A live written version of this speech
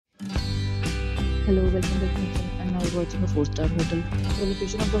Hello, welcome back to my channel. And now we're watching a 4-star hotel. The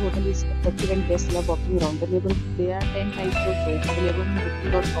location of the hotel is attractive and guests love walking around the neighborhood. There are 10 types of rooms available on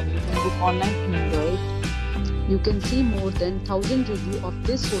booking.com. You can book online and enjoy it. You can see more than 1,000 reviews of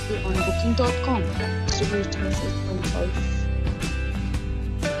this hotel on booking.com. Distribution is 8.5,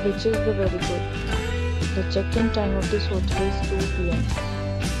 which is the very good. The check-in time of this hotel is 2 p.m.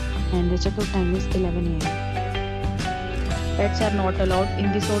 and the check-out time is 11 a.m. Pets are not allowed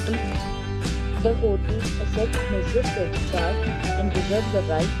in this hotel. The hotel accepts major credit cards and reserves the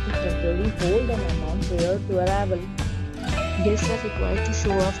right to temporarily hold an amount prior to arrival. Guests are required to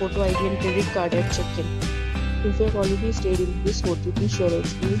show a photo ID and credit card at check-in. If you have already stayed in this hotel, please share your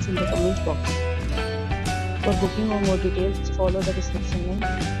experience in the comment box. For booking or more details, follow the description link.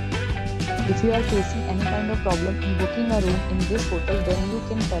 If you are facing any kind of problem in booking a room in this hotel, then you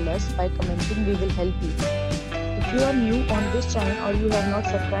can tell us by commenting. We will help you. If you are new on this channel or you have not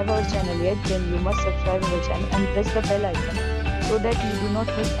subscribed our channel yet, then you must subscribe our channel and press the bell icon so that you do not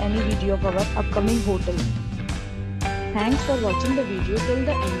miss any video of our upcoming hotel. Thanks for watching the video till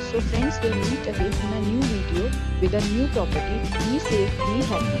the end. So friends, will meet again in a new video with a new property. Be safe, be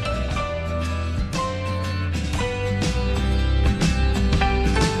happy.